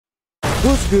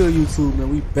What's good, YouTube,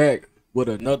 man? We back with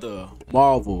another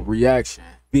Marvel reaction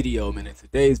video, man. In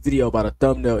today's video, by the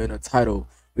thumbnail and the title,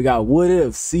 we got What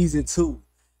If Season 2.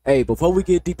 Hey, before we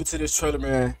get deep into this trailer,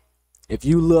 man, if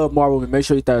you love Marvel, man, make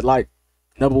sure you hit that like.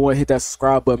 Number one, hit that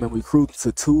subscribe button, man. We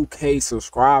cruising to 2K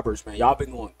subscribers, man. Y'all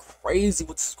been going crazy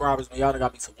with subscribers, man. Y'all done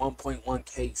got me to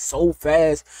 1.1K so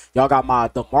fast. Y'all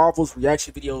got the Marvels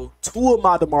reaction video, two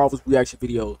of the Marvels reaction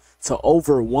video to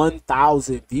over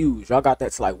 1,000 views. Y'all got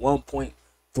that to like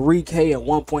 1.3K and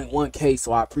 1.1K.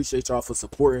 So I appreciate y'all for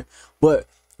supporting. But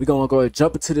we're gonna go ahead and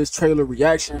jump into this trailer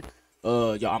reaction.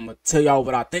 Y'all, I'm gonna tell y'all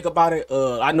what I think about it.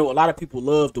 I know a lot of people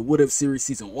love the What If series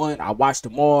season 1. I watched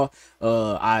them all.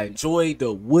 I enjoyed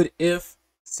the What If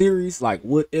series, like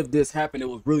what if this happened. It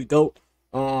was really dope.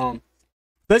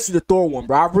 Especially the Thor one,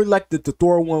 bro. I really liked the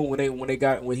Thor one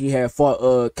when he had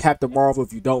fought Captain Marvel.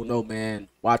 If you don't know, man,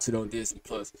 watch it on Disney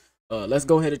Plus. Let's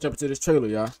go ahead and jump into this trailer,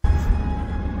 y'all.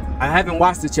 I haven't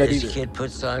watched it yet either. This kid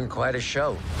puts on quite a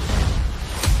show.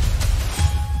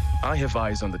 I have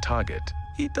eyes on the target.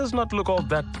 He does not look all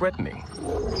that threatening.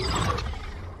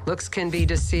 Looks can be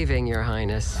deceiving, Your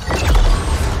Highness.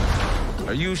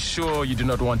 Are you sure you do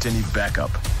not want any backup?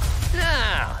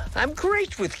 Nah, I'm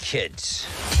great with kids.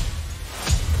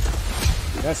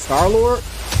 That's Star-Lord?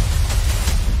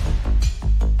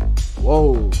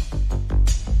 Whoa.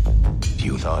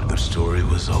 You thought the story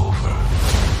was over.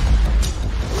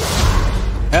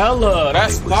 Hella,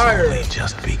 that's fire. It was only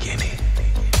just beginning.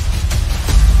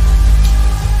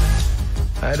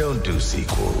 I don't do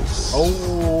sequels.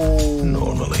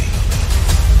 Normally.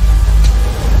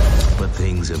 But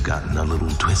things have gotten a little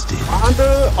twisted.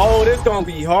 Oh, this gonna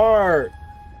be hard.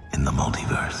 In the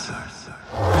multiverse.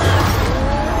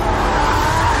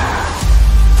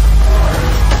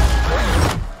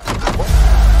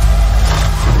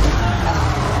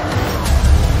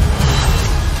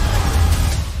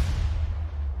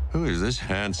 Who is this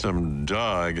handsome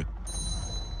dog?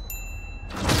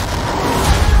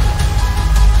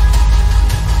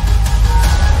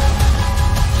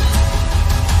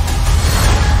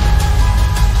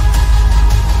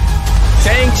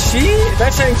 Shang-Chi? Is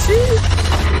that Shang-Chi?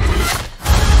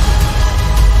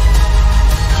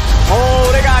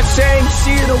 Oh, they got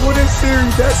Shang-Chi in the What If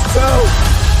series. That's dope.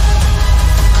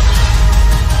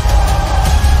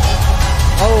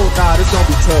 Oh, nah, this gonna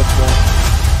be tough, man.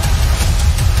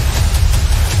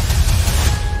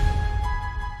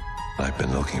 I've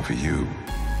been looking for you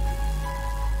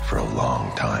for a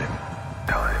long time.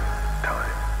 Time.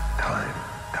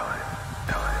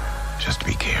 Just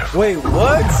be careful. Wait,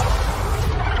 what?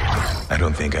 I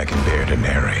don't think I can bear to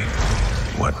narrate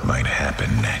what might happen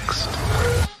next.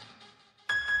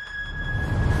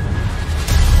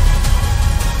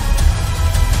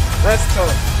 That's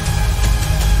tough.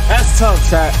 That's tough,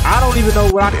 chat. I don't even know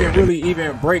what I can really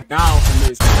even break down from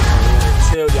this.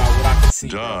 Tell y'all what I can see.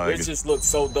 It just looks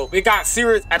so dope. It got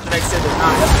serious after they said the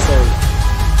 9 episodes.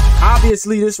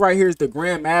 Obviously, this right here is the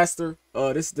Grandmaster.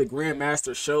 This is the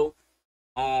Grandmaster show.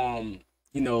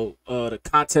 You know, the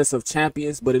contest of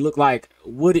champions, but it looked like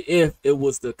what if it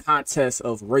was the contest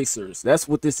of racers. That's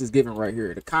what this is giving right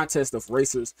here, the contest of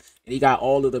racers. And he got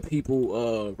all of the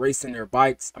people racing their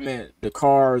bikes, I mean the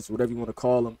cars, whatever you want to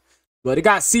call them. But it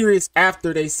got serious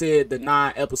after they said the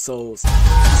 9 episodes. You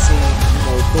see, you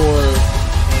know, Thor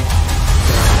and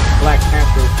Black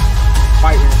Panther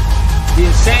fighting.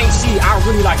 Then Shang-Chi, I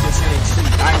really like the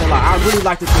Shang-Chi. I ain't gonna lie, I really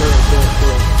like the 10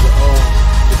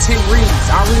 rings.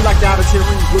 I really like how the 10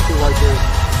 rings looking right there.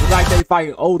 It's like they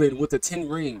fighting Odin with the 10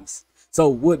 rings. So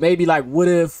what what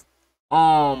if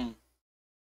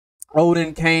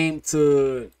Odin came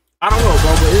to, I don't know,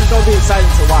 bro, but it's gonna be exciting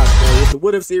to watch, bro. With the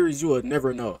What If series, you would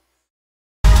never know.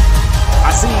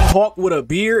 I seen Hawk with a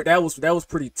beard. That was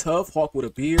pretty tough. Hawk with a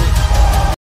beard.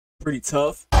 Pretty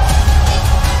tough.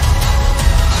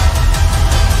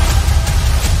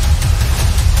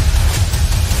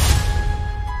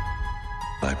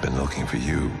 I've been looking for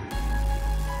you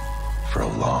for a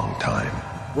long time.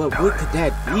 What could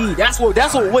that be? That's what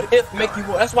What If make you.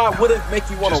 That's why What If make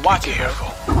you want to watch it.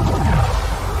 Careful.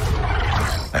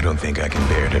 I don't think I can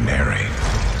bear to narrate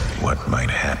what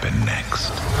might happen next.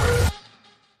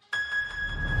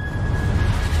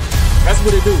 That's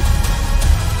what it do.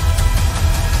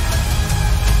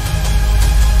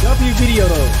 W video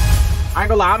though. I ain't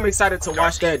gonna lie, I'm excited to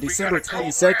watch that December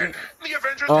 22nd. The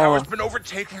Avengers Tower's been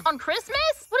overtaken. On Christmas?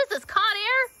 What is this, Con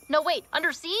Air? No, wait,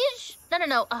 Under Siege?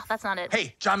 No. Oh, that's not it.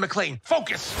 Hey, John McClane,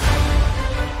 focus.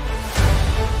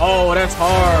 Oh, that's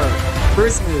hard.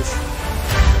 Christmas.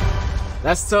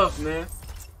 That's tough, man.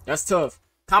 That's tough.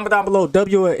 Comment down below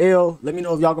W or L. Let me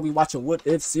know if y'all gonna be watching What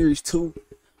If Series 2.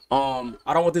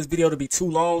 I don't want this video to be too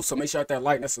long, so make sure you hit that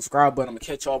like and that subscribe button. I'm gonna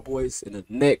catch y'all boys in the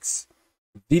next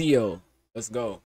video. Let's go.